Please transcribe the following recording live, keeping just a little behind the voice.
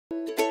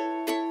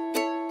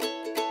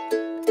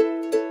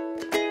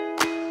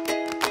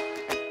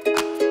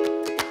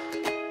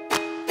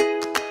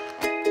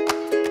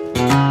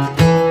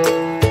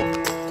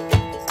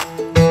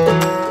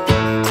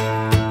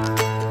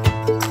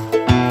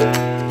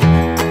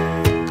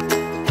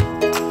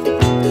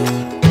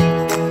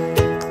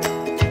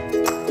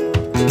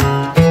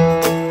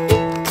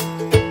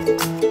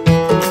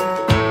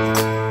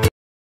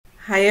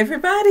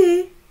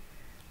everybody,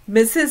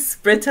 Mrs.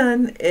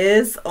 Britton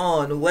is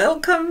on.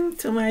 Welcome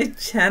to my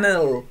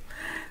channel.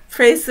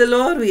 Praise the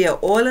Lord, we are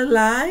all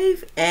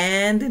alive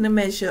and in a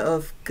measure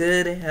of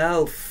good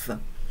health.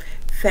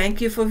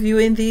 Thank you for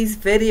viewing these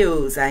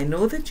videos. I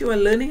know that you are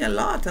learning a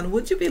lot, and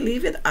would you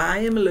believe it, I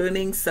am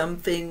learning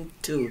something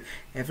too.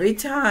 Every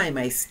time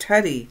I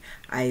study,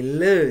 I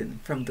learn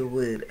from the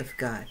Word of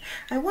God.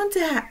 I want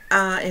to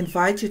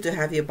invite you to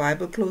have your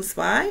Bible close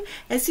by.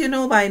 As you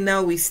know by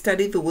now, we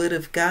study the Word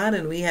of God,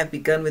 and we have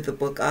begun with the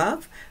book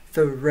of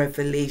the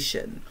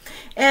Revelation.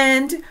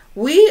 And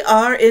we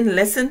are in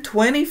lesson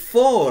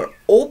 24,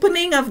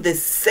 opening of the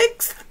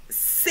sixth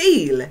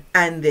seal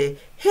and the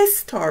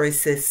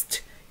historicist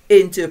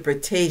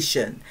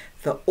interpretation,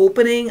 the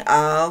opening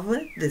of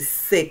the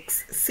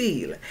sixth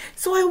seal.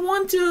 So I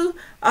want to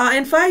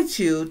invite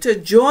you to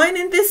join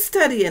in this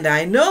study, and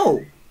I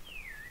know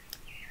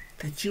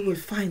that you will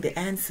find the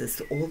answers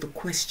to all the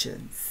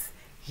questions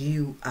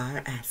you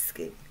are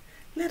asking.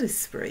 Let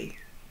us pray.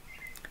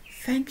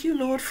 Thank you,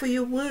 Lord, for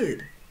your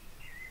word.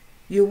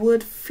 Your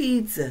word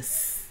feeds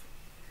us,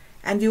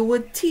 and your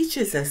word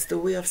teaches us the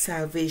way of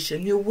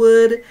salvation. Your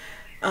word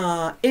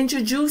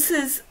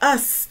introduces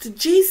us to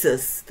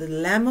Jesus, the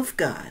Lamb of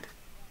God,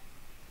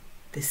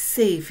 the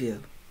Savior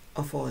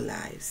of our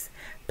lives.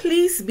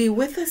 Please be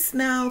with us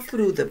now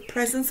through the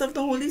presence of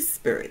the Holy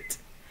Spirit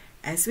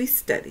as we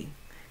study.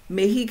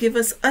 May He give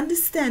us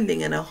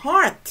understanding and a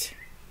heart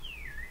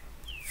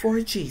for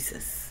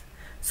Jesus,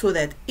 so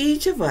that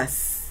each of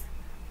us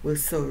will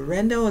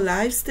surrender our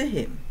lives to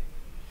Him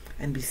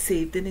and be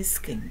saved in His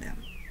kingdom.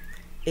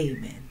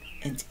 Amen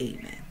and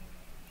amen.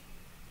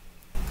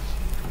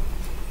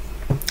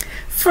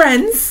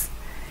 Friends,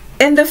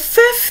 in the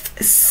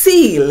fifth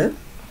seal,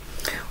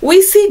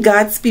 we see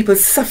God's people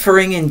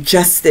suffering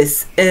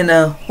injustice in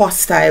a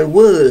hostile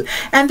world,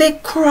 and they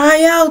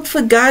cry out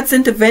for God's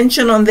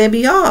intervention on their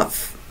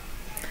behalf.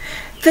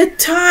 The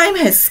time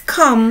has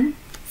come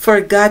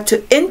for God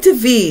to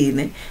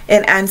intervene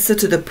in answer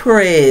to the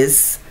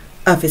prayers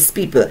of His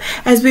people.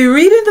 As we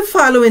read in the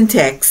following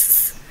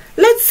texts,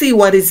 let's see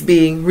what is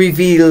being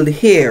revealed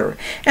here.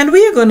 And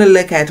we are going to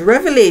look at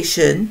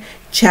Revelation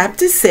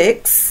chapter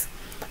 6,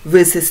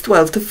 verses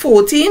 12 to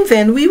 14.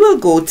 Then we will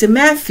go to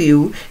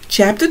Matthew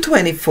chapter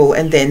 24,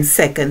 and then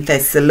 2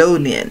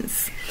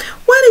 Thessalonians.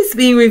 What is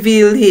being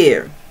revealed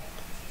here?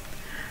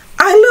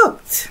 I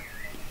looked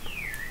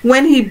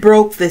when He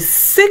broke the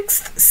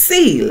sixth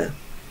seal,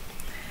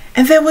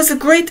 and there was a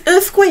great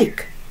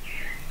earthquake,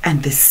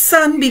 and the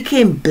sun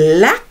became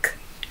black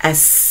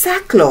as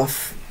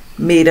sackcloth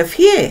made of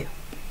hair,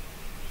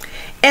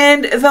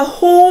 and the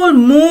whole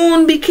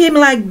moon became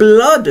like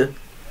blood,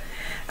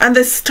 and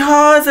the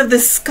stars of the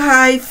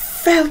sky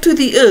fell to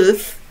the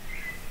earth,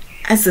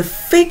 as a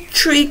fig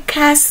tree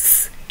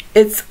casts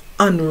its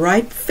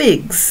unripe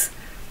figs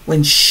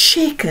when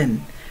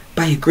shaken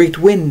by a great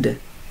wind.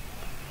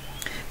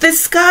 The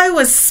sky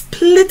was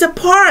split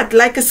apart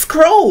like a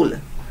scroll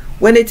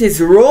when it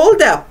is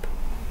rolled up,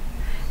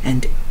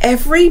 and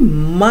every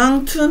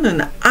mountain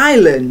and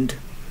island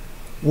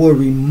were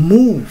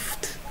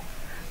removed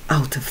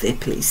out of their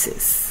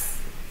places.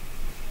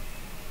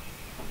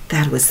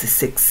 That was the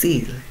sixth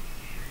seal.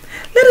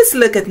 Let us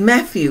look at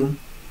Matthew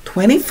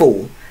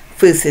 24,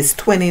 verses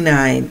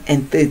 29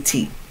 and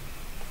 30.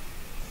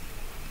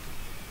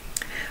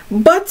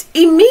 But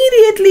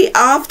immediately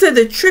after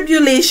the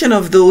tribulation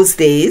of those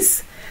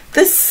days,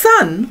 the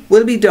sun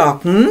will be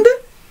darkened,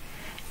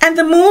 and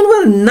the moon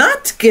will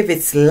not give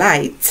its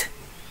light,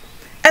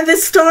 and the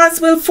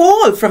stars will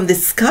fall from the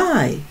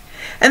sky,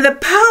 and the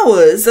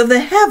powers of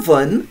the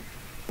heaven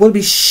will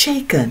be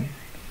shaken.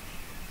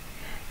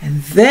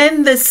 And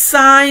then the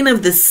sign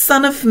of the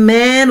Son of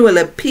Man will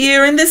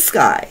appear in the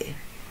sky,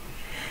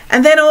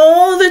 and then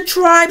all the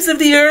tribes of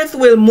the earth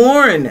will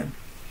mourn,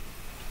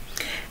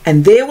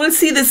 and they will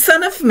see the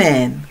Son of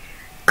Man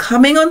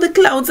coming on the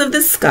clouds of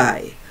the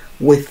sky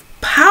with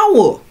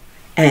power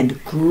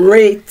and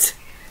great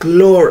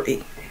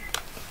glory.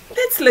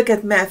 Let's look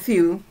at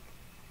Matthew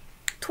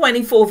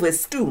 24,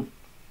 verse 2.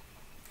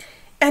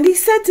 And He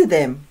said to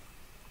them,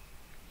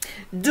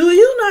 Do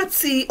you not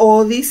see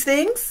all these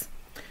things?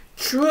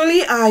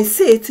 Truly I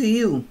say to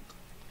you,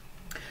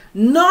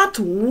 not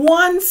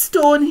one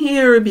stone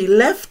here will be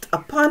left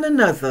upon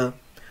another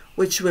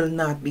which will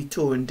not be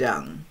torn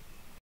down.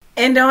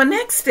 And our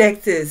next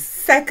text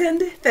is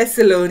 2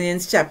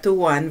 Thessalonians chapter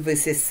 1,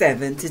 verses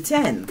 7 to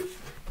 10.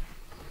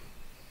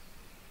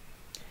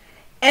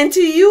 And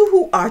to you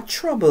who are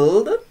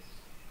troubled,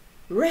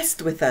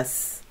 rest with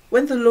us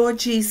when the Lord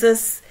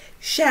Jesus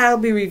shall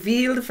be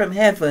revealed from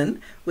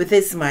heaven with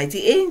His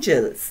mighty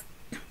angels,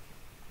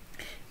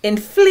 in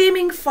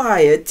flaming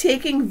fire,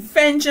 taking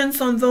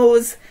vengeance on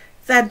those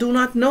that do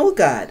not know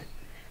God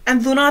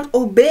and do not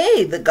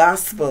obey the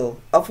gospel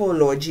of our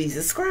Lord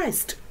Jesus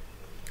Christ,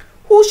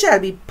 who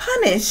shall be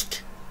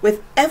punished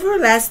with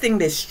everlasting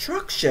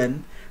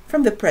destruction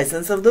from the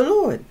presence of the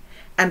Lord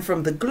and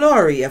from the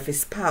glory of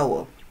His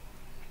power,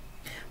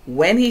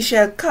 when He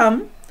shall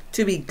come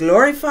to be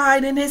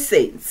glorified in His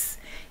saints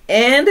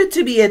and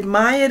to be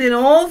admired in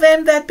all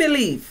them that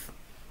believe,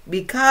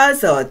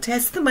 because our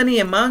testimony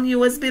among you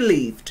was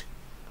believed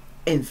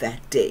in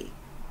that day.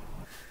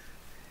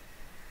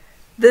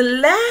 The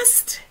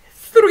last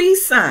three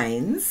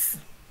signs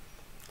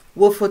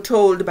were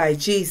foretold by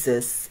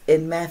Jesus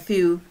in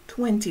Matthew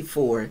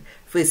 24,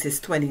 verses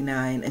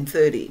 29 and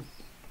 30.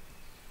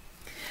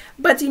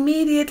 But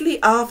immediately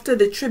after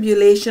the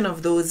tribulation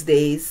of those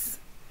days,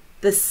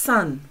 the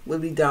sun will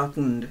be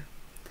darkened,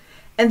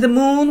 and the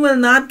moon will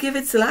not give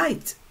its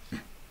light,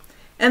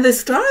 and the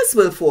stars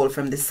will fall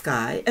from the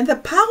sky, and the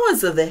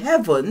powers of the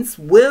heavens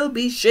will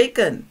be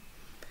shaken.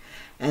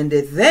 And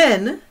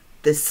then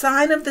the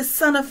sign of the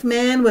Son of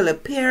Man will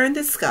appear in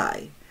the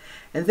sky,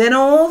 and then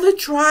all the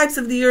tribes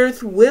of the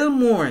earth will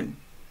mourn,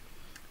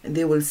 and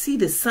they will see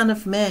the Son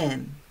of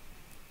Man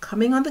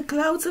coming on the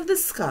clouds of the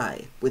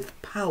sky with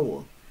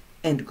power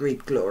and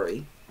great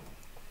glory.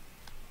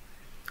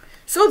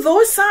 So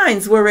those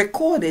signs were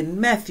recorded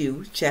in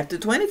Matthew chapter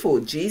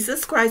 24.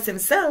 Jesus Christ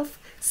himself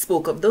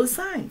spoke of those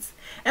signs,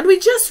 and we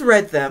just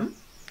read them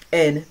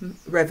in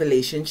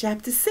Revelation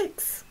chapter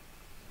 6.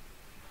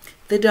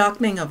 The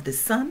darkening of the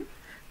sun,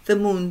 the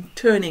moon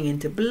turning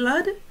into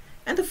blood,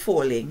 and the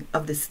falling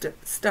of the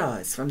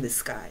stars from the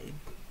sky.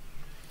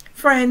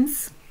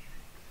 Friends,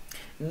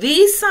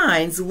 these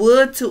signs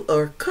were to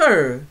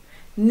occur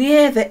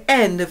near the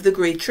end of the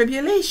Great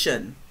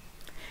Tribulation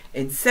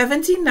in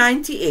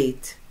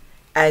 1798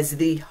 as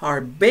the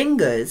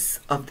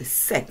harbingers of the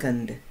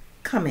second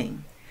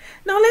coming.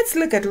 Now let's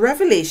look at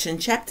Revelation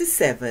chapter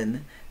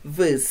 7,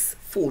 verse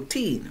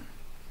 14.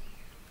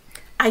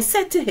 I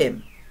said to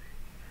him,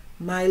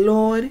 My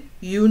Lord,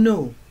 you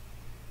know.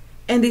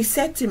 And he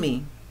said to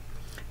me,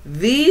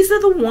 These are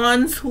the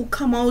ones who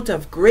come out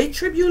of great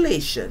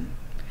tribulation,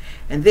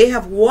 and they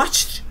have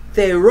washed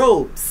their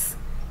robes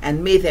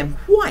and made them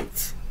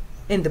white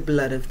in the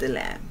blood of the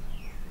Lamb.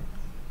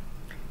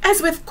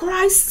 As with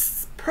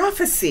Christ's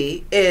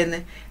prophecy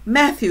in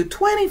Matthew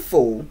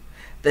 24,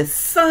 the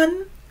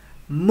sun,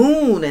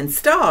 moon, and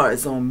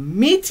stars, or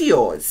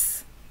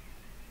meteors,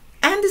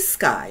 and the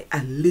sky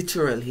are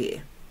literal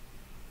here.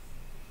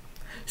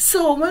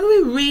 So when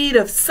we read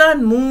of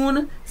sun,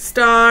 moon,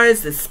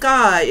 stars, the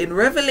sky in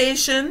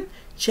Revelation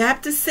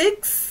chapter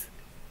 6,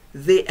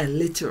 they are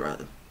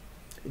literal.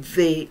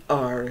 They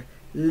are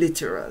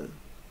literal.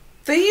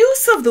 The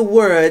use of the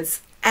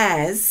words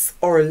as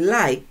or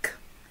like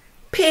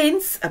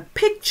paints a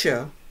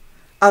picture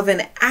of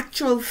an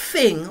actual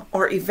thing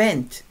or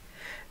event.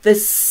 The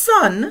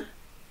sun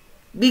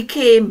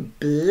became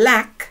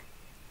black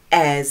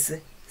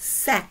as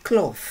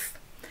sackcloth.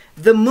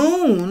 The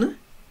moon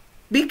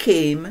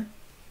became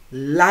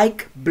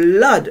like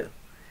blood,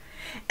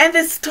 and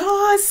the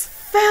stars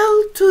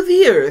fell to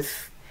the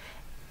earth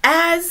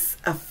as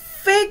a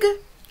fig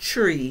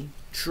tree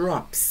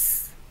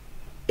drops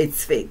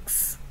its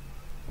figs.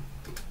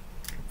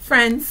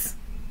 Friends,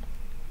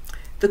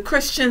 the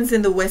Christians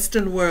in the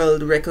Western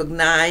world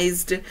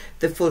recognized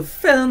the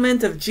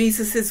fulfillment of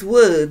Jesus'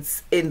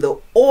 words in the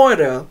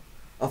order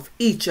of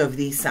each of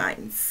these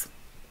signs.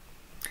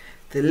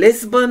 The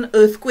Lisbon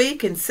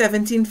earthquake in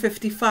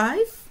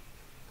 1755,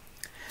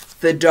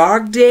 the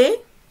dark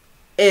day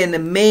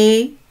in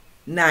May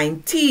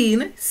 19,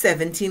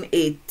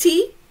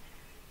 1780,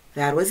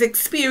 that was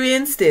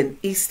experienced in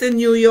eastern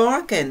New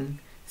York and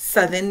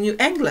southern New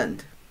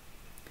England.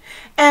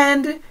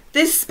 And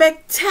this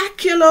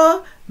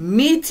spectacular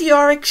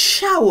meteoric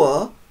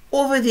shower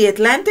over the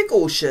Atlantic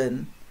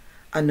Ocean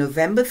on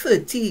November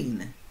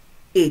 13,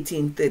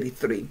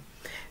 1833.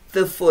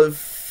 The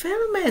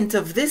fulfillment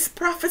of this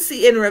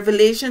prophecy in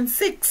Revelation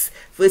 6,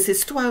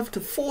 verses 12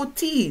 to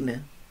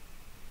 14,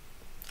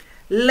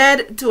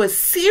 led to a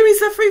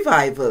series of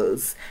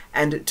revivals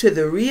and to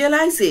the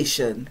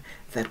realization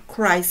that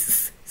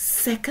Christ's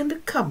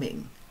second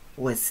coming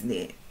was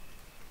near.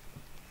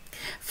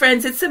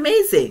 Friends, it's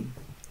amazing.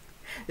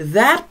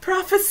 That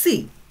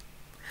prophecy,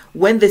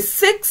 when the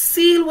sixth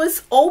seal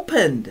was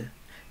opened,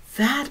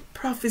 that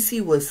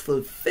prophecy was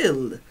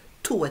fulfilled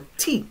to a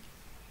T.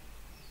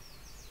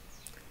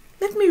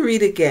 Let me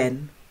read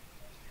again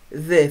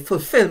the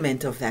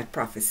fulfillment of that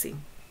prophecy.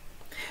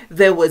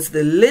 There was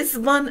the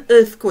Lisbon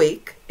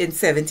earthquake in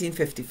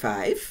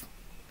 1755.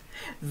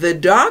 The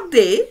dark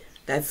day,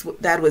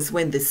 that was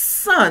when the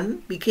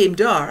sun became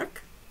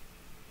dark,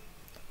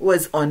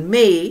 was on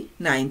May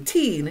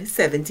 19,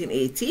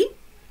 1780.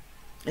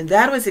 And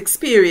that was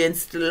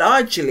experienced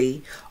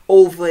largely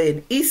over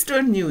in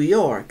eastern New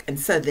York and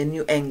southern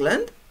New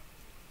England.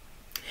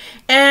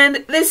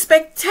 And the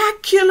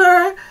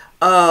spectacular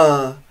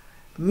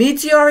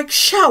meteoric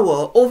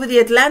shower over the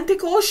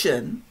Atlantic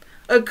Ocean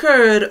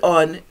occurred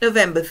on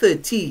November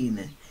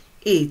 13,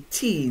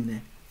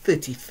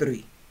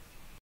 1833.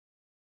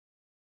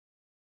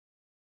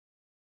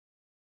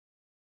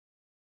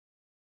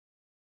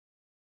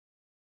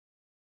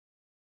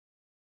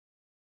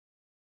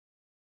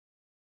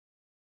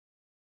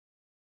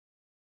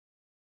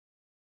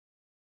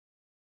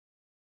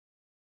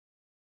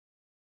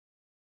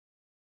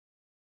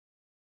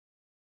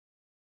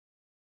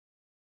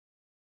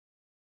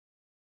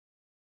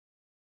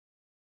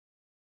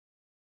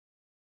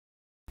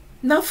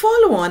 Now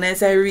follow on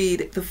as I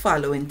read the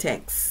following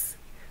text.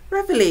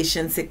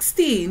 Revelation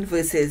 16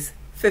 verses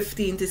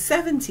 15 to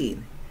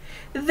 17.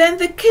 Then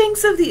the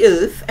kings of the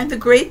earth, and the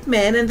great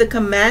men, and the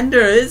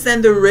commanders,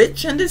 and the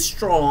rich, and the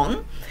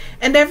strong,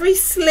 and every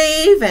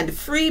slave and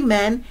free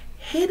man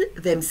hid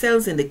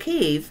themselves in the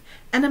cave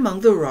and among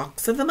the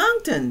rocks of the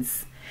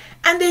mountains.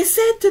 And they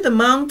said to the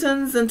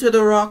mountains and to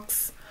the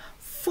rocks,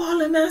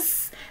 Fall on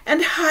us,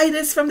 and hide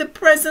us from the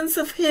presence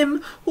of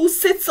him who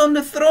sits on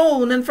the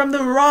throne, and from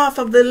the wrath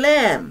of the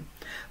Lamb.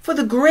 For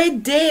the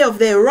great day of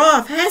their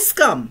wrath has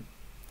come.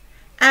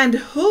 And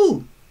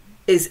who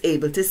is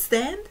able to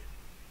stand?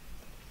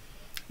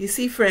 You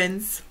see,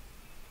 friends,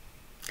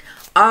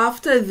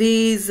 after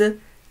these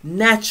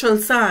natural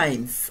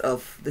signs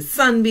of the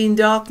sun being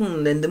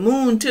darkened and the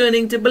moon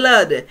turning to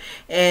blood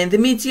and the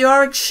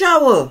meteoric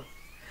shower,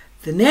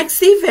 the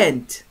next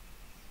event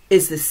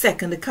is the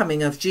second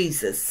coming of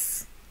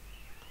Jesus.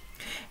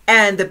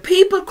 And the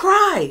people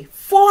cry,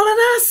 Fall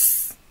on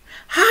us,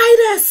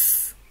 hide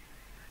us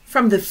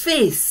from the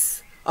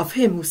face of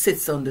him who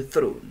sits on the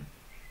throne.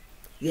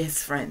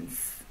 Yes,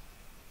 friends.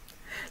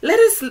 Let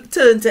us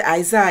turn to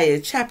Isaiah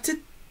chapter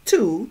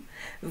 2,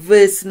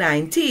 verse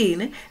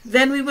 19.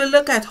 Then we will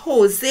look at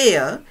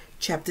Hosea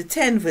chapter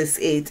 10, verse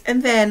 8.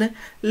 And then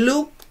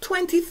Luke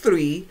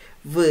 23,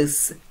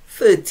 verse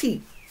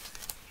 30.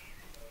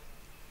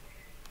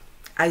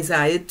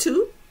 Isaiah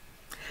 2.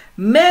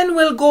 Men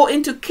will go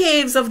into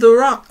caves of the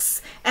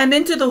rocks and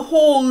into the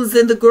holes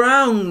in the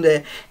ground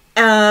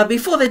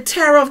before the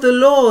terror of the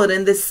Lord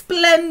and the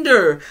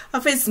splendor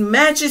of his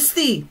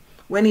majesty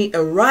when he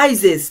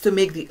arises to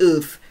make the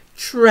earth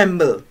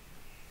tremble.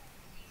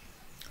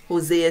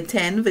 Hosea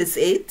 10 verse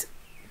 8.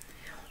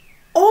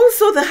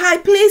 Also the high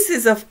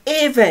places of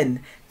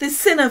Avon, the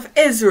sin of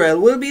Israel,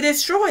 will be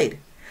destroyed.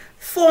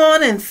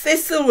 Thorn and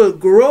thistle will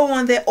grow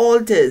on their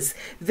altars.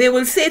 They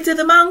will say to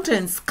the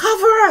mountains,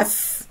 Cover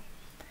us,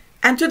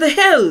 and to the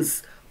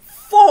hills,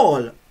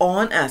 Fall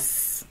on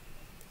us.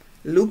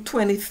 Luke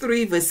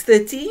 23 verse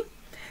 30.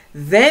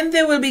 Then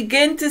they will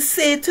begin to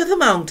say to the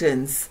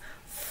mountains,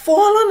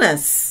 Fall on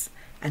us,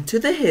 and to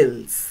the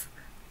hills,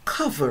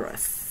 cover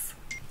us.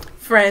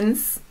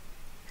 Friends,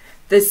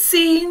 the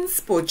scenes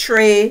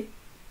portray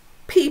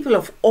people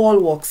of all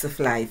walks of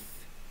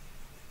life.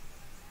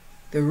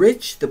 The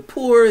rich, the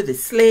poor, the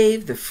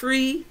slave, the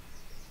free,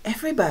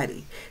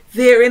 everybody.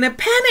 They're in a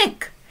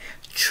panic,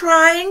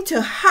 trying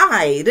to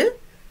hide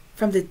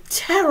from the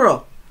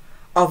terror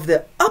of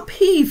the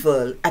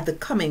upheaval at the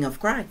coming of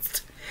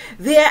Christ.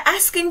 They are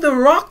asking the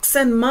rocks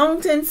and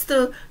mountains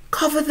to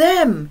cover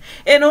them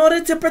in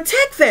order to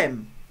protect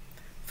them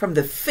from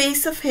the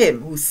face of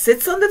him who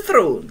sits on the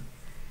throne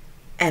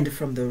and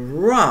from the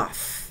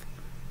wrath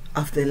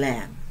of the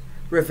Lamb.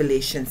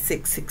 Revelation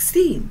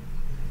 6:16.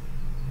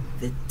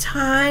 The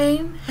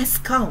time has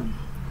come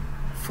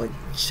for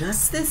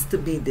justice to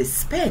be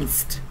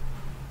dispensed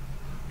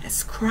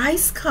as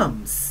Christ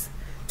comes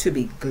to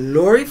be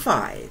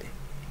glorified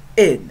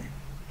in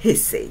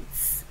his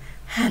saints.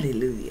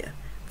 Hallelujah.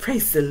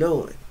 Praise the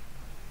Lord.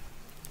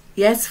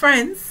 Yes,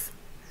 friends,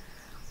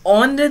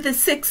 under the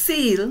sixth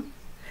seal,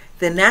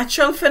 the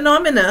natural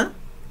phenomena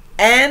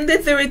and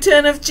the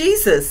return of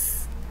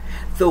Jesus,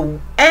 the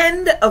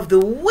end of the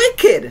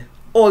wicked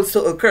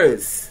also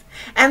occurs.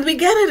 And we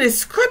get a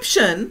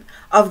description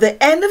of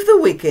the end of the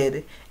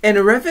wicked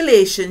in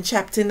Revelation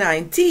chapter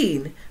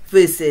 19,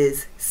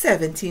 verses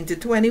 17 to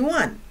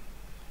 21.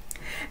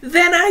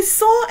 Then I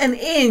saw an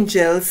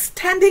angel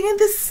standing in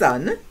the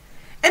sun,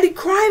 and he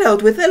cried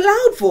out with a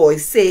loud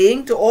voice,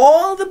 saying to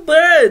all the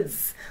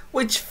birds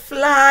which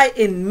fly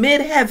in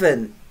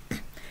mid-heaven,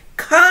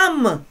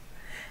 Come,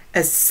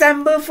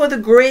 assemble for the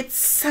great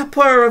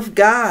supper of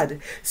God,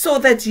 so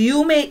that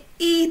you may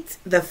eat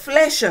the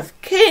flesh of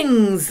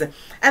kings,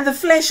 and the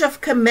flesh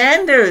of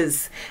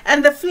commanders,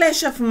 and the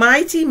flesh of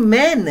mighty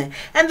men,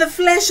 and the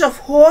flesh of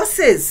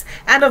horses,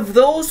 and of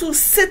those who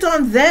sit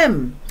on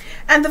them,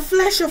 and the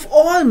flesh of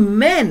all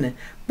men,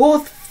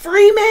 both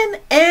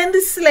freemen and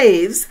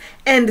slaves,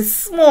 and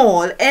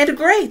small and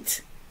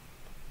great.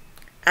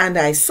 And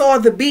I saw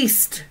the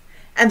beast,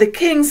 and the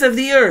kings of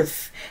the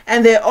earth,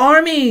 and their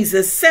armies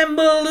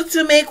assembled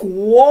to make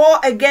war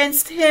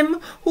against him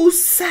who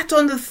sat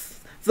on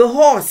the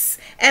horse,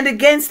 and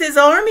against his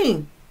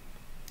army.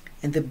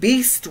 And the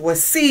beast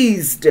was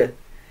seized,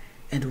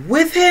 and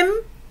with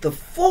him the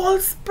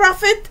false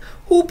prophet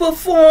who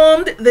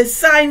performed the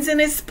signs in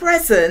his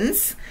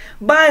presence,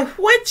 by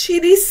which he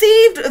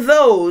deceived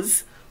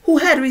those who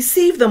had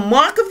received the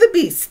mark of the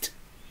beast,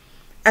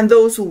 and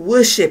those who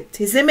worshipped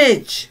his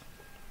image.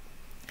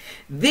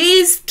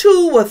 These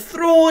two were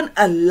thrown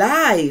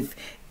alive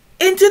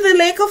into the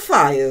lake of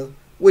fire,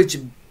 which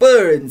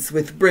burns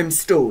with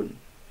brimstone.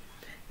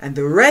 And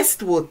the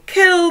rest were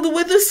killed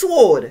with the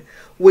sword,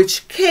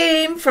 which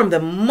came from the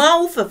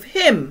mouth of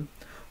him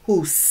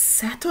who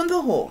sat on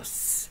the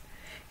horse.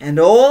 And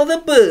all the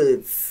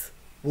birds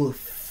were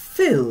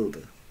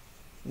filled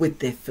with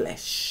their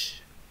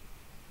flesh.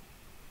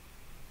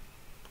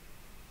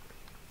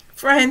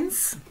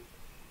 Friends,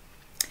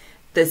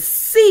 the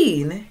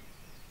scene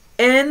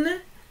in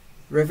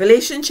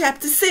Revelation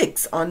chapter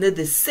 6, under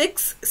the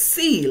sixth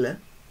seal,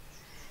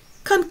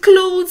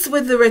 concludes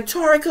with the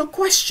rhetorical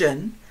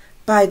question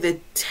by the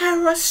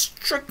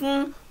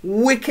terror-stricken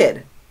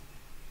wicked.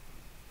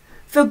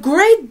 The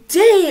great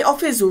day of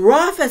his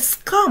wrath has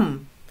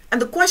come,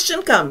 and the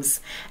question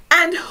comes,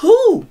 and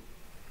who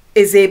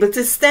is able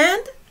to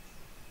stand?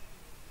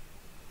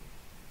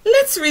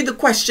 Let's read the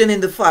question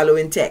in the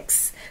following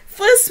text.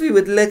 First, we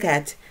would look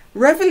at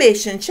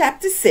Revelation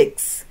chapter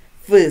 6,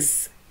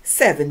 verse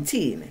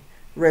 17.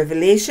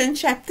 Revelation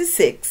chapter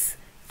 6,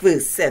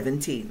 verse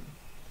 17.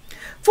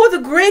 For the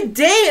great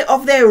day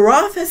of their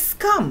wrath has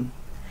come,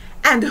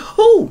 and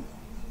who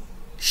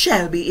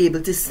shall be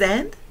able to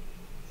stand?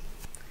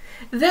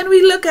 Then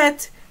we look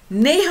at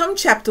Nahum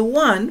chapter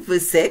 1,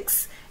 verse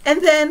 6,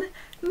 and then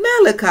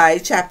Malachi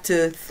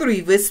chapter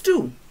 3, verse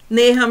 2.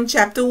 Nahum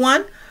chapter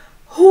 1,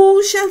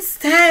 who shall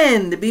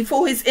stand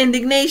before his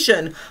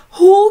indignation?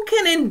 Who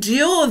can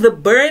endure the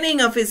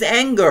burning of his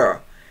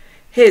anger?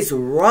 His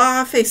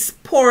wrath is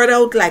poured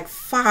out like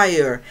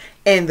fire,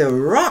 and the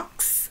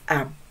rocks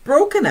are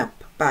broken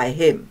up by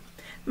him.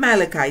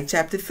 Malachi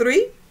chapter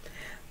 3.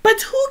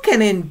 But who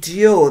can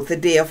endure the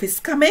day of his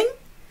coming?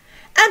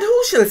 And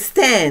who shall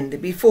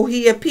stand before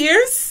he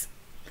appears?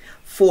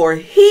 For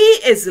he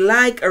is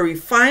like a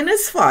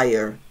refiner's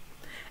fire,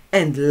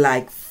 and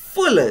like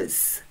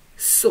fuller's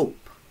soap.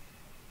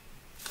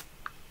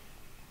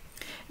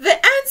 The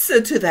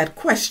answer to that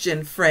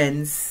question,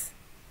 friends,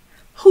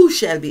 who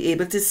shall be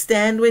able to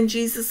stand when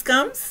Jesus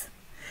comes?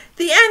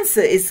 The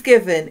answer is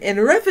given in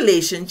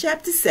Revelation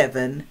chapter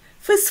 7,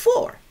 verse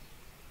 4.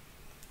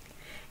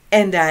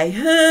 And I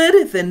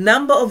heard the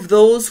number of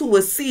those who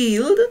were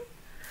sealed,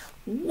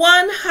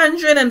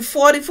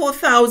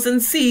 144,000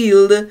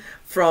 sealed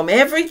from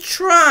every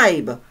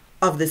tribe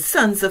of the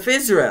sons of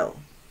Israel.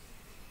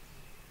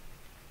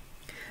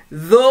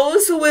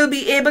 Those who will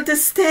be able to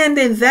stand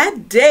in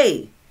that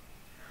day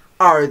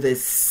are the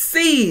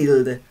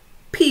sealed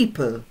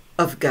people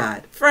of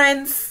God.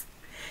 Friends,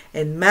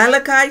 in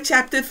Malachi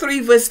chapter 3,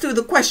 verse 2,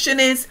 the question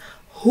is,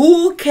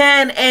 who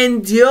can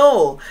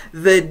endure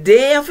the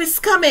day of his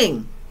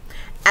coming?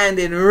 And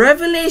in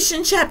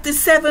Revelation chapter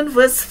 7,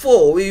 verse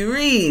 4, we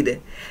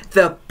read,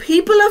 the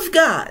people of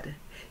God,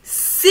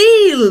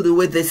 sealed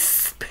with the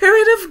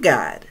Spirit of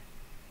God,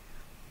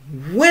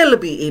 will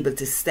be able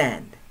to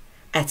stand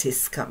at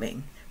his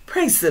coming.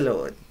 Praise the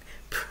Lord.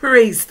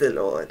 Praise the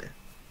Lord.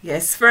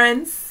 Yes,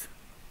 friends?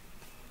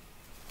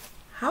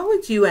 How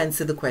would you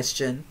answer the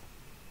question?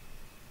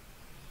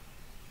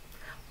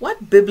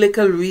 What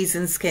biblical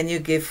reasons can you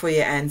give for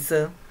your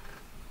answer?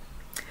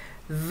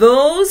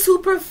 Those who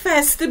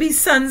profess to be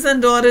sons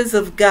and daughters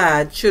of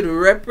God should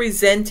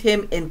represent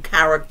him in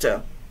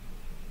character.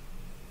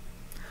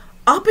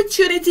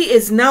 Opportunity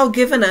is now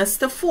given us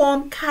to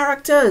form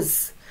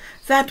characters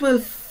that will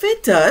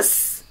fit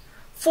us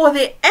for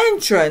the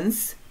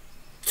entrance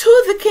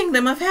to the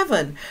kingdom of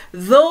heaven.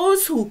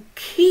 Those who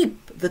keep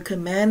the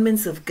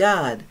commandments of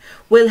God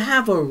will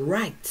have a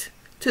right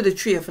to the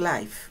tree of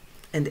life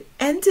and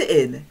enter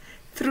in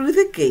through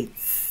the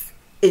gates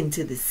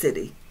into the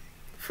city.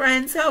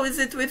 Friends, how is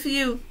it with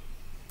you?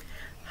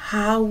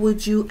 How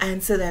would you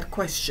answer that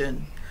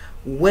question?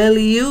 Will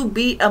you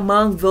be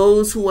among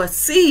those who are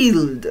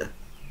sealed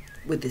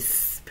with the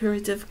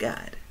Spirit of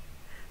God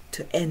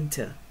to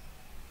enter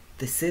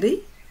the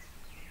city?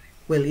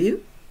 Will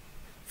you?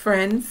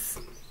 Friends,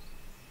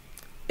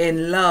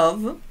 in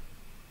love,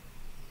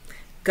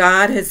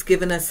 God has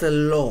given us a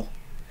law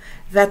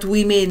that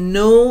we may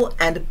know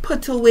and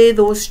put away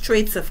those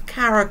traits of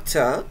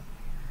character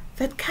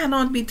that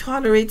cannot be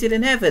tolerated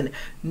in heaven.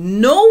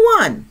 No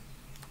one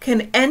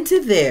can enter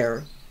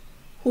there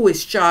who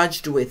is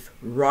charged with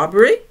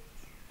robbery,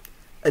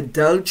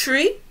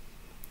 adultery,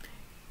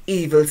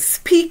 evil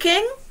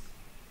speaking,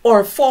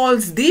 or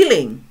false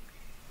dealing,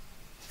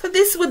 for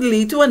this would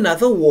lead to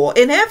another war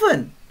in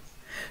heaven.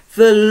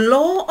 The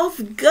law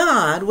of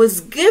God was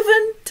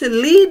given to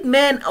lead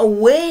men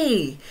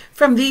away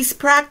from these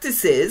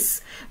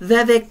practices,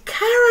 that their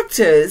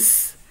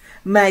characters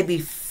might be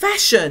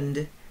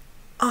fashioned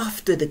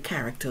after the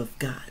character of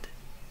God.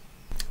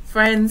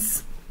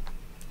 Friends,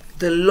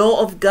 the law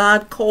of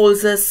God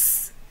calls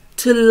us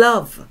to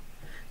love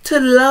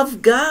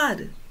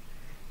God,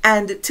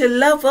 and to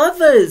love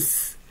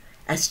others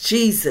as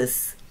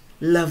Jesus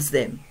loves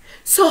them.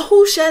 So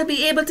who shall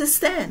be able to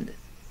stand?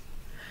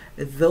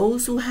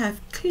 Those who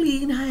have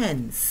clean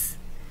hands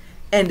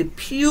and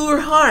pure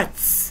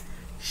hearts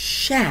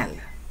shall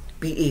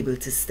be able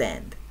to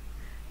stand.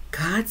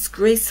 God's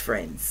grace,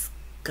 friends,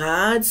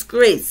 God's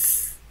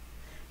grace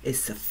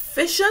is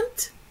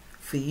sufficient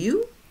for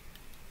you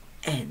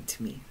and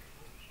me.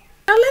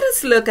 Now let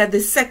us look at the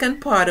second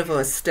part of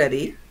our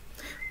study.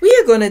 We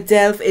are going to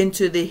delve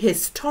into the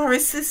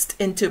historicist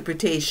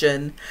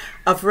interpretation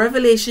of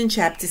Revelation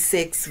chapter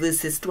 6,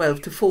 verses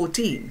 12 to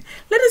 14.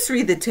 Let us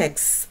read the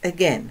text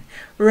again.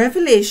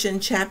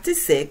 Revelation chapter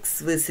 6,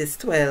 verses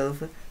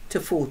 12 to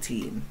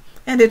 14.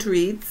 And it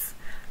reads,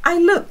 I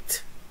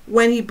looked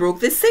when he broke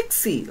the sixth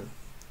seal,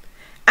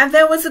 And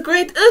there was a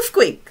great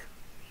earthquake,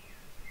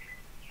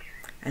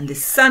 and the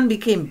sun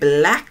became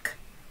black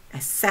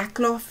as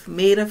sackcloth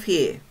made of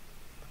hair,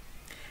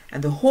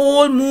 and the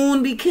whole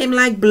moon became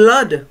like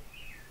blood,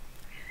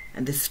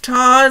 and the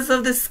stars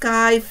of the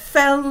sky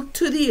fell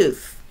to the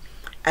earth,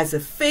 as a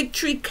fig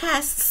tree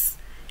casts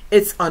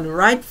its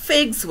unripe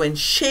figs when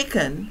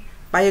shaken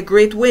by a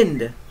great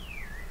wind.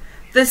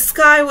 The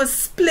sky was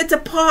split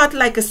apart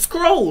like a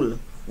scroll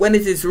when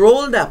it is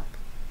rolled up,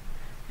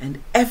 and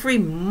every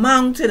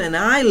mountain and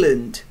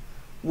island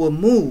were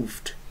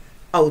moved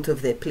out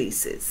of their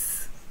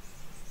places.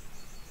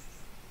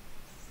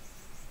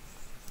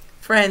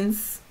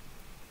 Friends,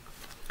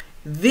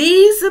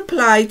 these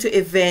apply to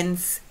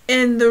events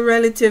in the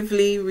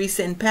relatively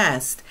recent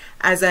past,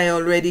 as I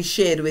already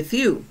shared with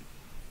you.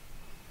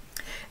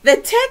 The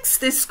text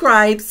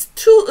describes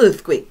two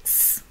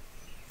earthquakes,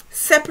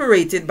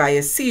 separated by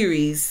a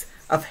series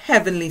of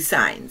heavenly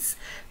signs.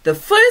 The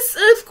first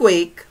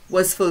earthquake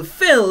was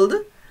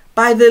fulfilled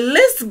by the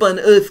Lisbon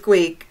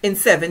earthquake in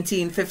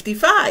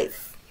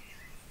 1755.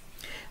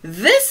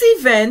 This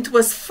event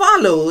was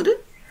followed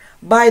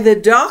by the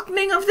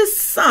darkening of the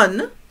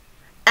sun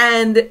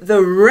and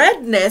the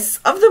redness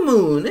of the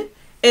moon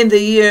in the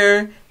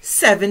year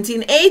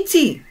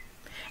 1780.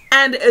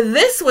 And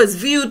this was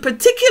viewed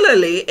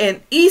particularly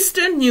in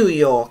eastern New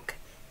York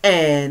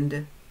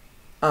and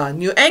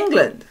New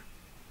England.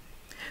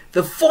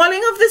 The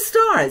falling of the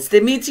stars, the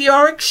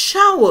meteoric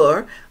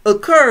shower,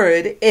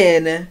 occurred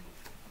in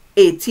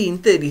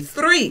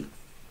 1833.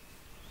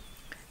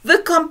 The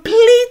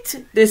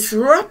complete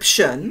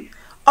disruption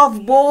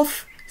of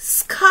both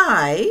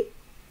sky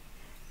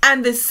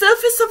and the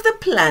surface of the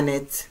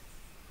planet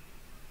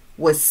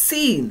was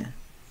seen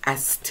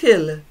as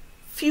still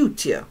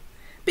future,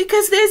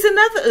 because there's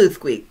another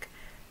earthquake.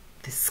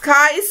 The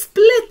sky is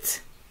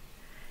split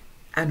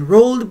and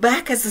rolled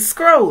back as a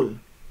scroll.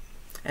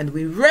 And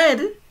we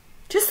read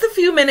just a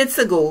few minutes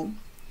ago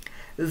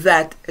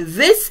that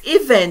this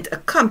event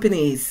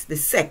accompanies the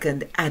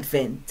second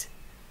advent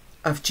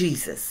of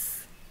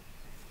Jesus.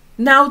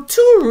 Now,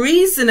 two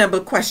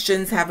reasonable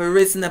questions have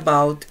arisen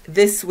about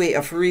this way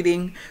of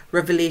reading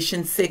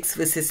Revelation 6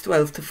 verses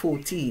 12 to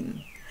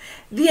 14.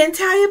 The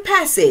entire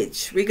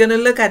passage, we're going to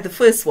look at the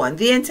first one.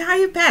 The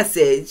entire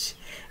passage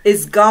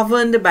is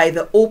governed by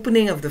the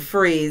opening of the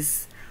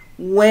phrase,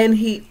 when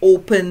he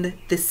opened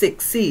the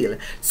sixth seal.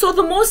 So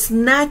the most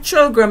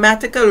natural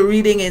grammatical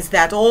reading is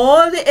that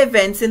all the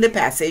events in the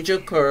passage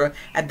occur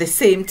at the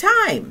same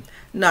time,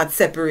 not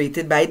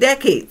separated by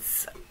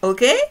decades.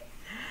 Okay?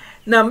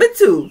 Number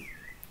two,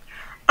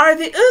 are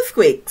the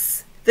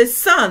earthquakes, the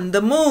sun,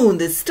 the moon,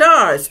 the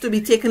stars to be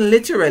taken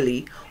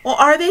literally, or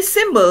are they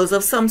symbols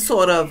of some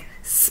sort of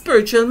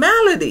spiritual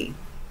malady?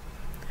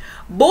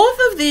 Both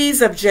of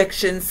these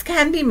objections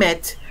can be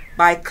met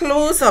by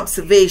close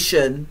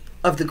observation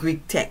of the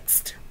Greek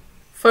text.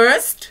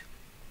 First,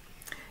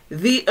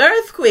 the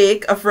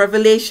earthquake of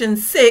Revelation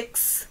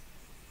 6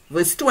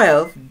 verse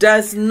 12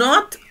 does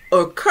not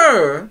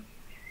occur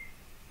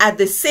at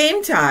the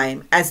same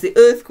time as the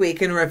earthquake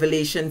in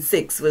Revelation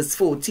 6 verse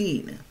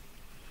 14.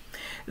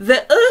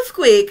 The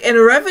earthquake in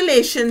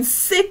Revelation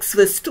 6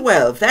 verse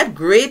 12, that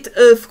great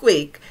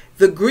earthquake,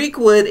 the Greek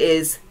word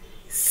is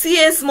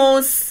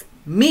seismos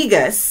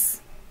megas.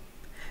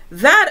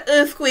 That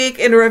earthquake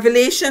in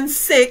Revelation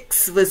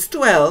 6 verse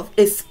 12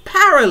 is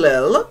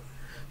parallel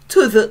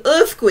to the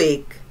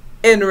earthquake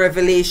in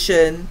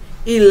Revelation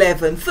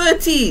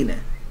 11:13.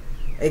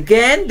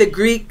 Again, the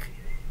Greek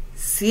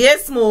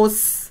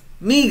seismos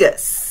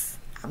megas.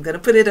 I'm going to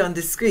put it on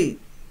the screen.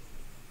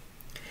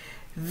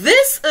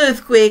 This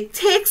earthquake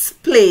takes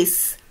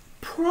place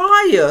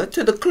prior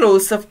to the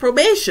close of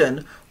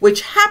probation,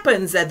 which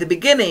happens at the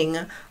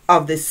beginning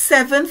of the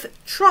seventh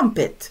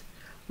trumpet,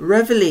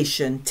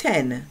 Revelation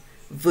 10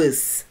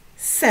 verse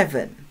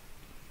 7.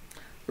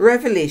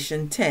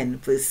 Revelation 10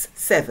 verse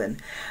 7.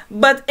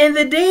 But in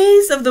the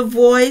days of the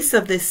voice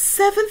of the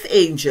seventh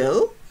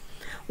angel,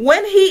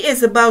 when he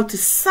is about to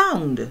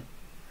sound,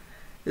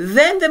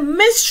 then the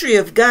mystery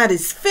of God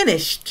is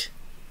finished,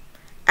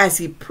 as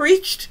he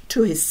preached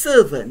to his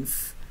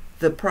servants,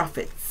 the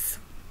prophets.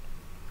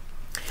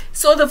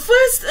 So the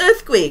first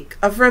earthquake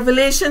of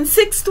Revelation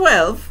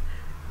 6:12,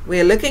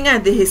 we're looking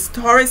at the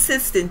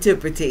historicist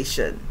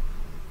interpretation.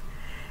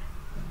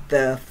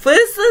 The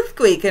first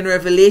earthquake in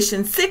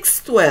Revelation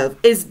 6:12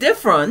 is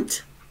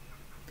different,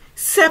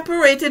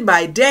 separated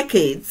by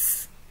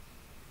decades,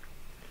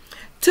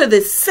 to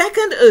the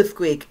second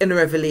earthquake in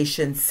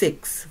Revelation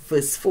 6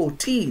 verse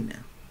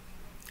 14.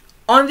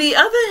 On the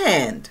other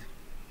hand,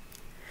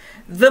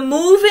 the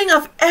moving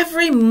of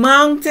every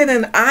mountain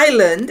and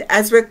island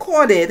as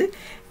recorded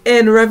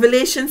in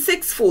Revelation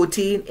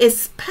 6:14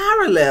 is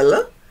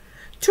parallel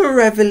to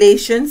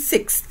Revelation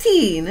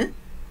 16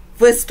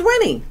 verse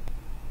 20.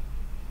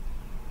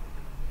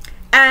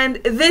 And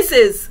this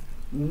is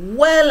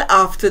well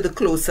after the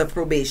close of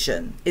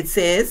probation. It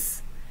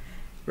says,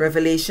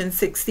 Revelation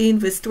 16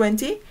 verse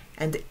 20,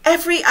 and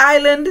every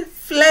island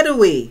fled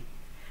away,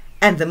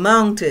 and the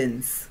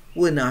mountains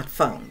were not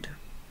found.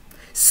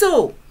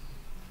 So,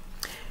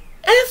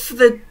 If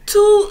the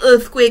two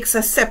earthquakes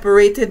are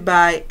separated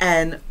by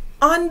an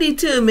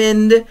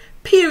undetermined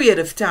period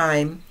of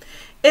time,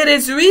 it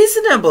is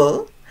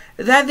reasonable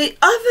that the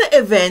other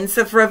events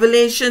of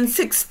Revelation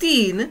 6,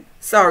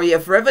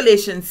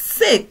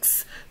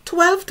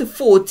 12 to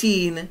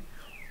 14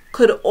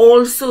 could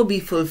also be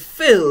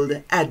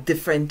fulfilled at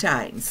different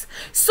times.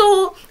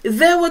 So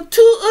there were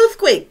two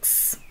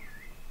earthquakes.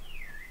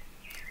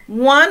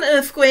 One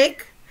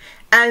earthquake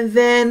and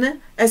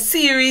then a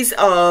series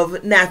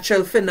of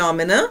natural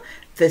phenomena,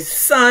 the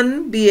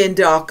sun being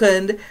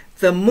darkened,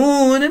 the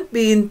moon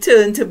being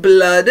turned to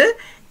blood,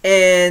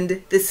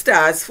 and the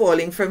stars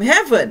falling from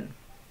heaven.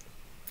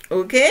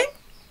 Okay?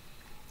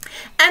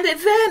 And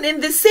then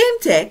in the same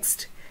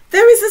text,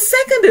 there is a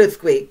second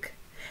earthquake,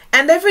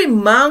 and every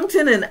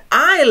mountain and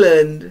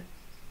island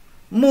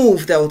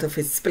moved out of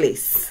its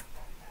place.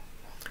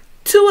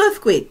 Two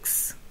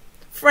earthquakes.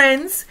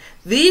 Friends,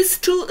 these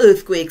two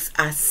earthquakes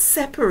are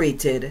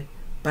separated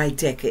by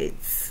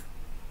decades.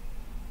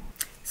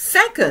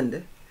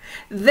 Second,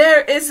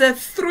 there is a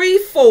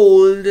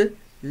threefold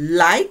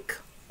like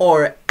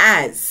or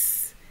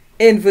as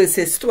in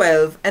verses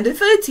 12 and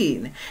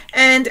 13.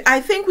 And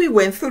I think we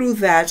went through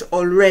that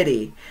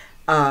already.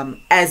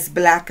 As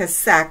black as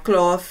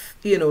sackcloth,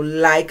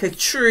 like a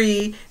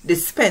tree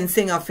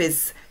dispensing of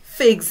his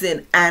figs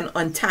in an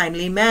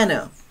untimely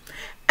manner.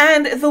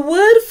 And the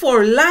word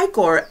for like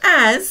or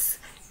as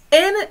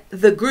in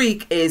the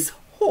Greek is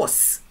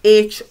hos,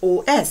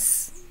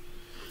 H-O-S.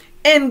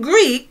 In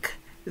Greek,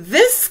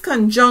 this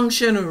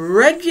conjunction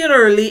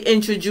regularly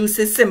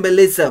introduces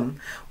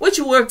symbolism, which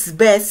works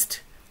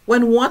best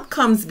when what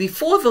comes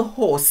before the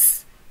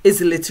hos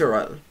is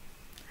literal.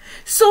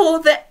 So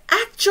the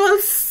actual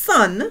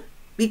sun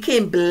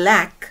became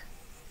black,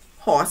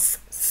 hos,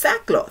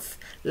 sackcloth,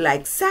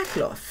 like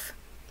sackcloth.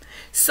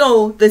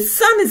 So the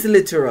sun is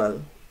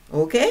literal,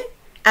 okay?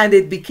 And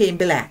it became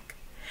black.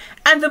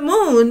 And the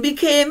moon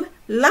became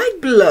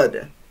like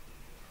blood.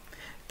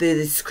 The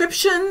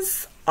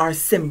descriptions are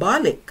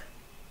symbolic,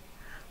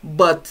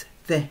 but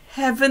the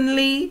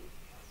heavenly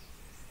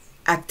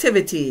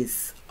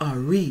activities are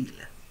real.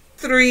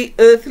 Three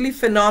earthly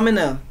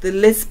phenomena. The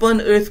Lisbon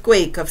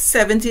earthquake of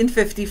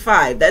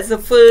 1755. That's the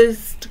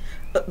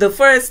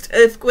first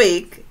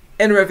earthquake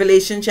in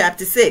Revelation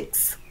chapter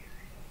 6.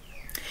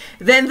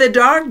 Then the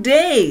dark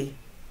day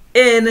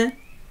in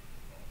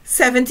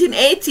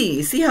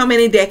 1780. See how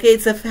many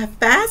decades have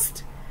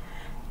passed?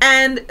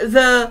 And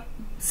the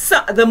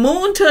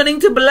moon turning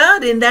to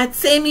blood in that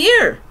same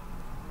year.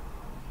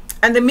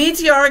 And the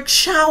meteoric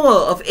shower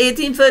of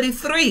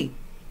 1833.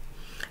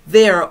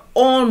 There are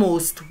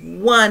almost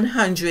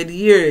 100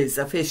 years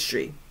of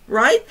history,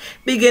 right?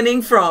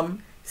 Beginning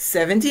from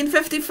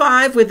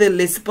 1755 with the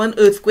Lisbon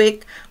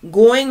earthquake,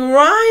 going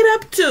right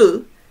up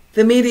to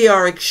the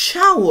meteoric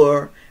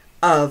shower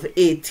of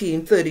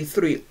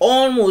 1833.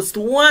 Almost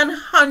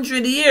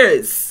 100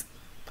 years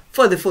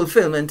for the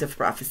fulfillment of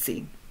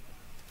prophecy.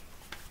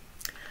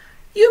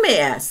 You may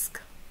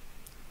ask,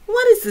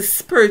 what is the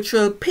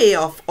spiritual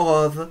payoff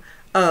of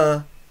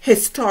a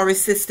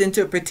historicist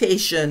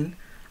interpretation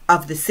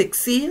of the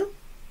sixth seal?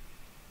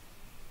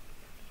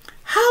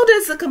 How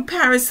does the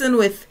comparison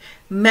with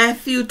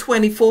Matthew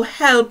 24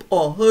 help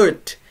or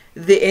hurt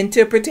the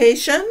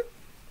interpretation?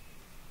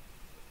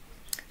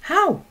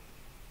 How?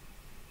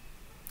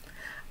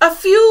 A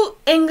few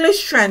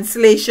English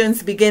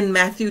translations begin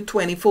Matthew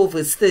 24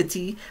 verse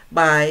 30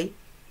 by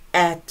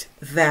 "at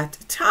that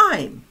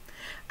time,"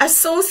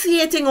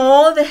 associating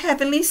all the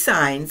heavenly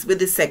signs with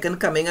the second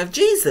coming of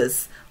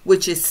Jesus,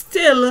 which is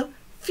still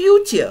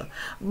future.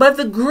 But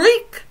the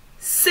Greek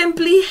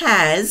simply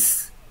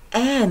has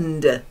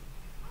 "and,"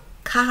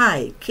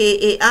 kai,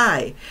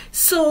 K-A-I.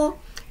 So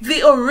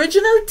the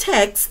original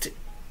text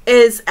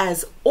is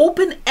as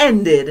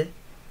open-ended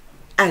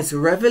as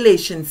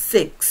Revelation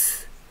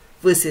 6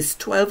 verses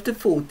 12 to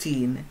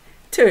 14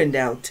 turned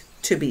out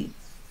to be.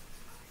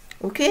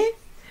 Okay?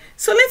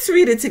 So let's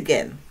read it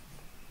again.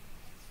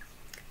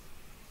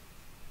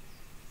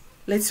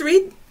 Let's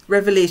read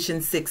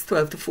Revelation 6,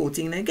 12 to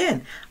 14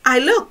 again. I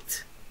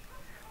looked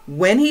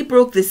when he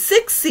broke the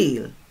sixth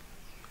seal,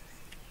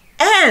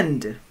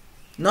 and,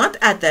 not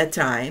at that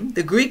time,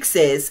 the Greek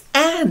says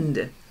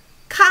and,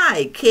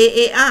 kai,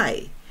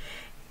 K-A-I,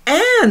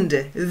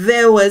 and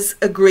there was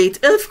a great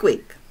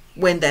earthquake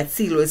when that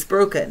seal was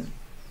broken.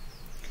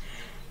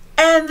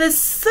 And the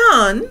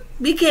sun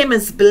became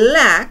as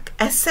black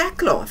as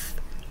sackcloth,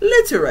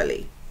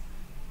 literally.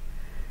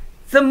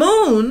 The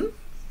moon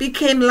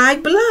became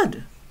like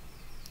blood,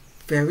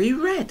 very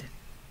red.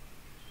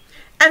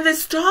 And the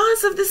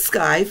stars of the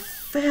sky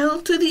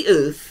fell to the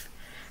earth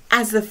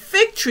as a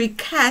fig tree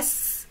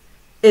casts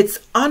its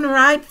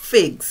unripe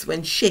figs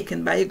when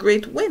shaken by a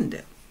great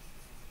wind.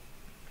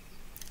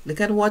 Look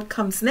at what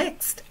comes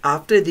next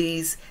after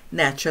these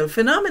natural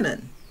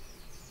phenomena.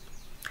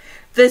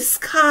 The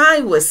sky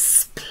was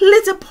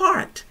split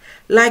apart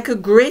like a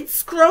great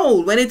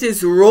scroll when it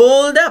is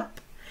rolled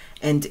up,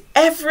 and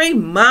every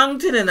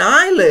mountain and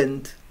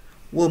island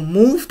were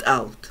moved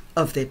out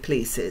of their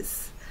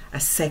places. a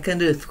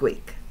second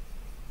earthquake.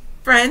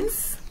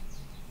 Friends,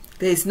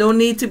 there is no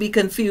need to be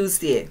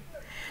confused here.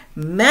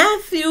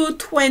 Matthew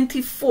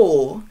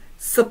 24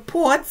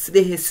 supports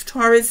the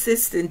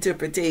historicist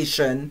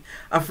interpretation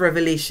of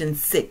Revelation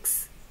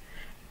 6.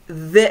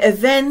 The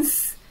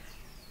events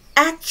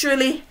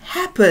actually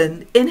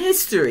happened in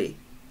history.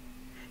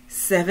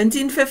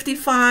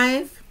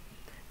 1755,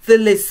 the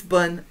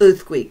Lisbon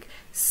earthquake.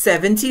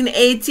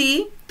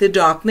 1780, the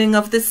darkening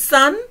of the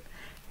sun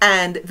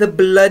and the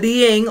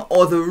bloodying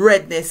or the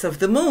redness of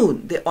the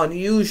moon, the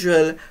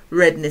unusual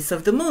redness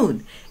of the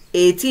moon.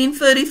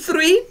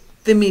 1833,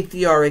 the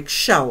meteoric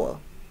shower.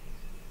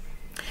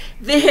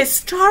 The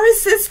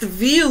historicist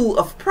view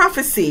of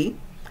prophecy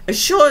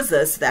assures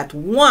us that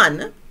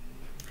 1,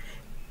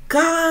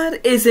 God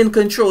is in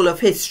control of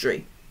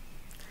history.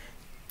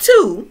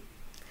 2,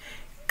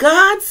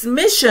 God's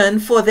mission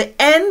for the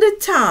end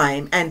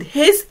time and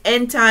his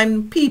end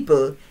time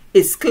people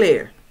is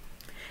clear.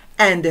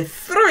 And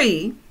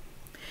 3,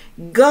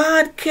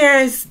 God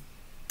cares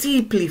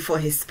deeply for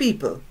his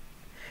people,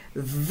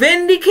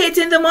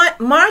 vindicating the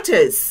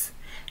martyrs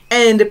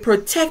and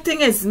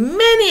protecting as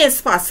many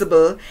as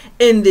possible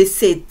in the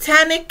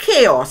satanic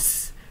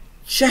chaos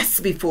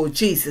just before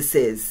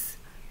Jesus'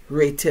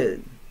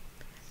 return.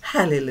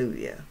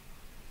 Hallelujah.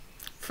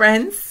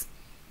 Friends,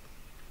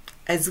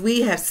 as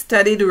we have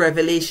studied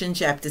Revelation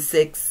chapter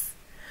 6,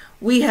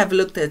 we have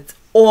looked at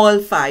all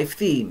 5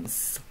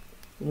 themes.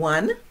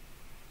 1,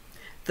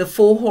 the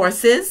 4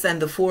 horses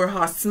and the 4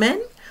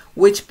 horsemen,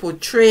 which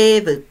portray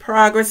the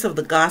progress of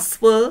the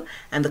gospel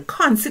and the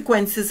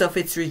consequences of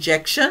its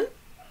rejection.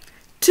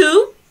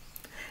 2,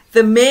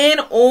 the main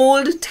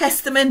Old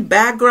Testament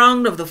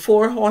background of the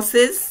 4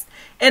 horses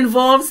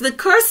involves the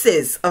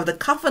curses of the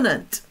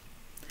covenant.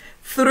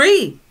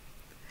 3,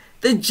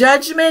 the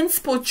judgments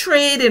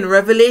portrayed in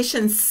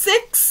Revelation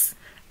 6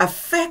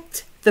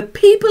 affect the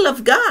people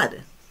of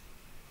God.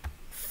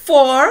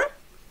 4,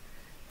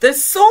 the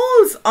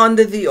souls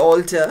under the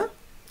altar,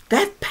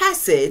 that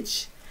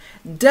passage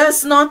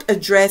does not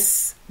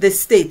address the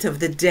state of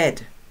the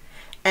dead.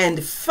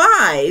 And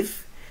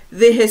 5,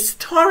 the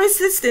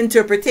historicist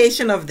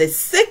interpretation of the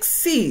 6th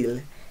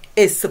seal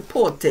is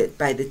supported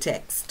by the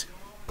text.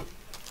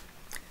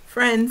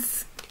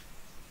 Friends,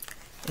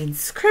 in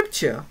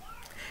Scripture,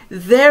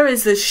 there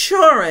is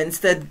assurance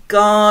that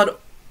God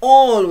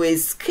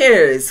always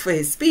cares for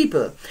his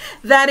people,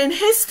 that in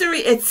history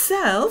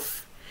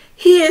itself,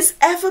 he is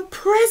ever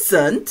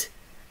present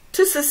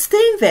to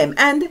sustain them,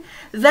 and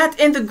that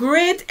in the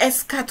great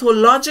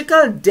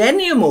eschatological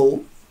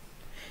denouement,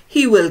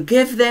 he will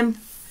give them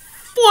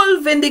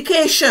full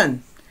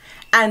vindication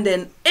and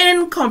an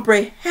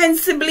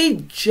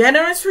incomprehensibly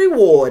generous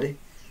reward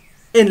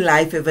in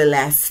life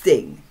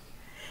everlasting.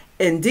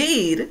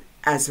 Indeed,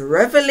 as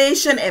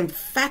Revelation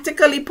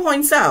emphatically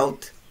points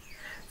out,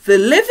 the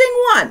living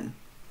one,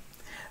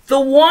 the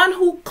one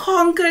who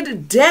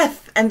conquered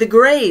death and the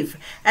grave,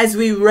 as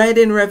we read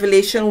in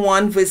Revelation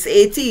 1 verse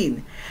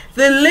 18,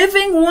 the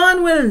living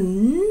one will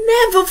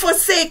never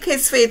forsake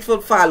his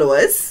faithful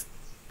followers,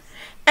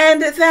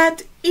 and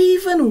that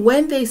even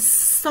when they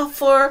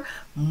suffer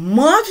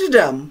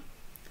martyrdom,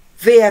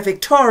 they are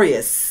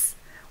victorious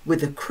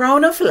with the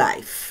crown of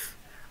life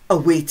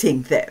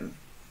awaiting them.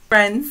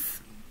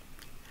 Friends,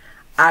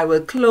 I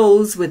will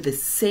close with the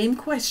same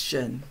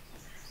question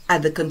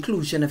at the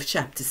conclusion of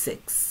chapter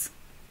 6.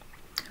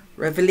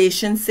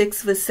 Revelation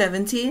 6 verse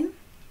 17,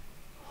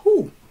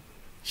 who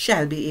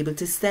shall be able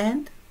to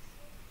stand?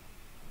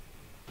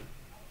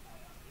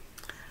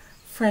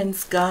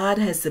 Friends, God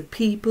has a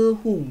people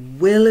who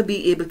will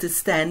be able to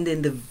stand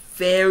in the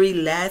very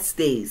last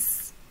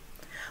days,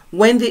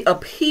 when the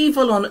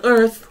upheaval on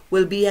earth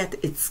will be at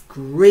its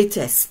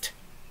greatest.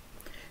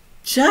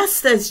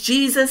 Just as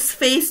Jesus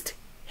faced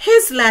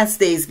his last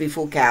days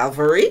before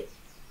Calvary,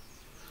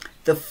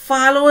 the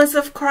followers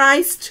of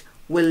Christ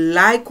will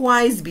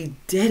likewise be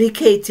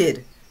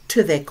dedicated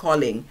to their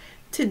calling.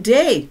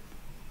 Today,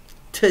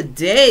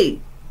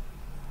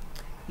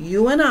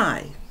 you and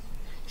I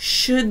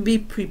should be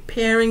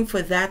preparing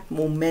for that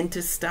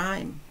momentous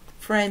time.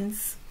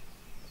 Friends,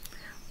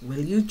 will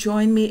you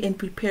join me in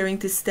preparing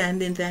to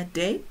stand in that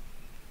day?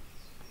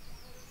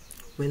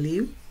 Will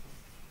you?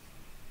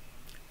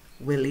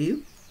 Will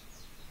you?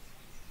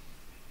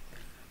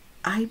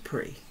 I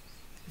pray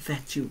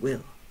that you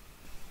will.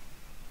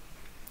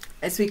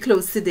 As we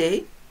close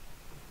today,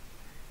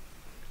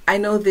 I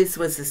know this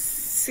was a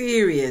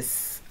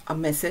serious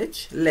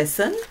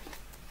lesson,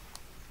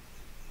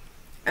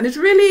 and it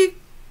really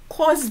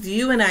caused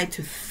you and I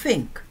to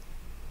think,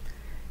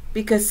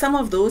 because some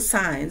of those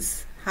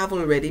signs have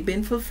already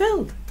been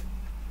fulfilled.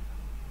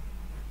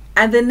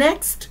 And the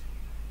next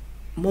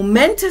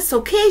momentous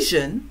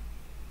occasion,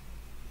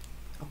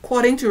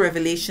 according to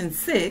Revelation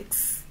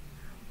 6,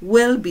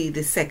 will be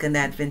the second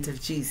advent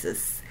of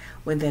Jesus,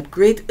 when that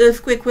great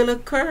earthquake will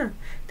occur.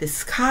 The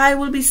sky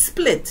will be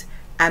split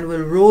and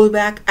will roll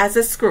back as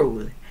a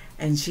scroll,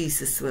 and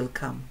Jesus will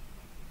come.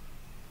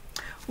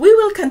 We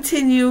will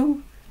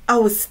continue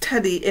our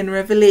study in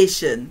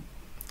Revelation,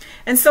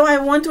 And so I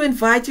want to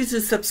invite you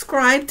to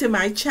subscribe to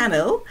my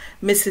channel,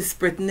 Mrs.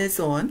 Britton is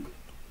On.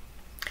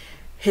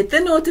 Hit the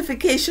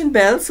notification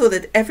bell so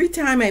that every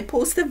time I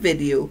post a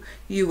video,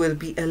 you will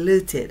be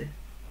alerted.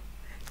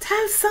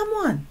 Tell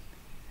someone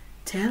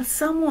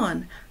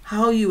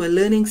how you are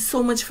learning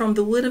so much from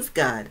the Word of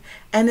God,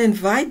 and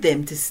invite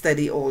them to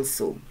study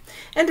also.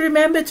 And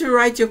remember to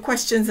write your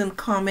questions and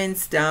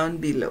comments down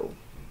below.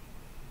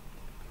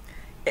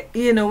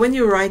 You know, when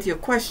you write your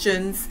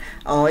questions,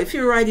 or if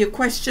you write your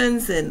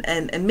questions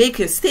and make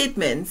your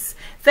statements,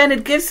 then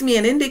it gives me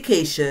an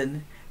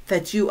indication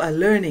that you are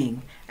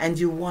learning and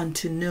you want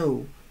to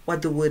know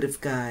what the Word of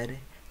God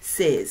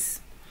says.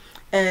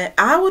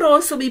 I would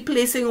also be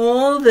placing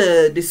all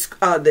the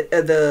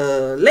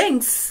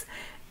links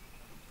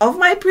of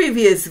my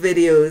previous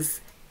videos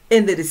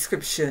in the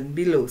description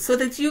below so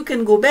that you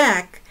can go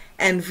back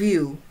and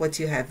view what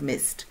you have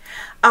missed.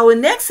 Our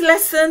next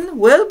lesson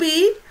will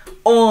be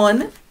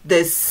on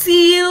the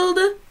sealed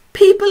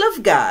people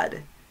of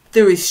God,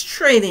 the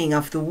restraining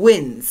of the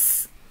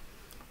winds.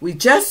 We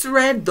just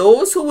read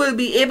those who will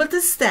be able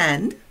to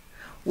stand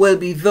will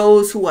be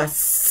those who are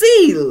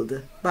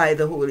sealed by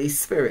the Holy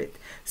Spirit.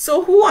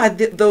 So who are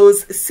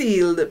those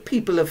sealed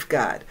people of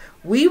God?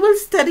 We will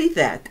study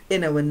that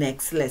in our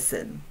next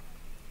lesson.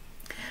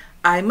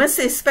 I must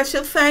say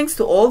special thanks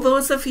to all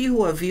those of you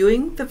who are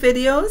viewing the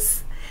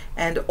videos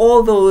and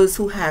all those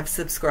who have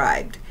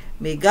subscribed.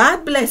 May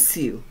God bless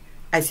you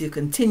as you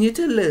continue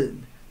to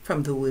learn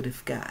from the Word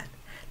of God.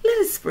 Let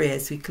us pray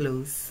as we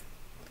close.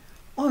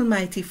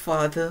 Almighty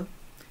Father,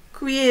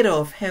 Creator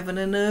of heaven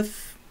and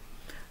earth,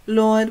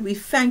 Lord, we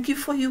thank you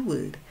for your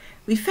Word.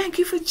 We thank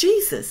you for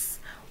Jesus.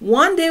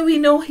 One day we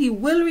know he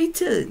will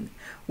return.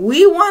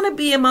 We want to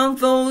be among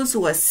those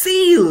who are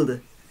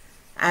sealed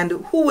and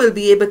who will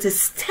be able to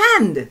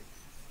stand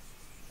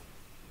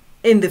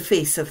in the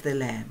face of the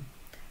Lamb.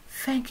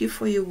 Thank you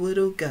for your Word,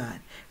 O God.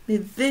 May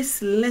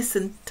this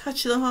lesson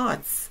touch the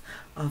hearts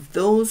of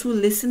those who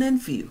listen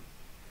and view.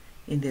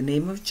 In the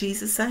name of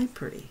Jesus I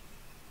pray.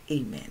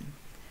 Amen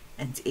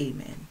and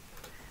amen.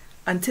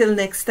 Until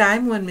next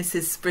time when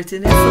Mrs.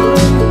 Britton is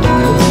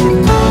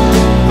on.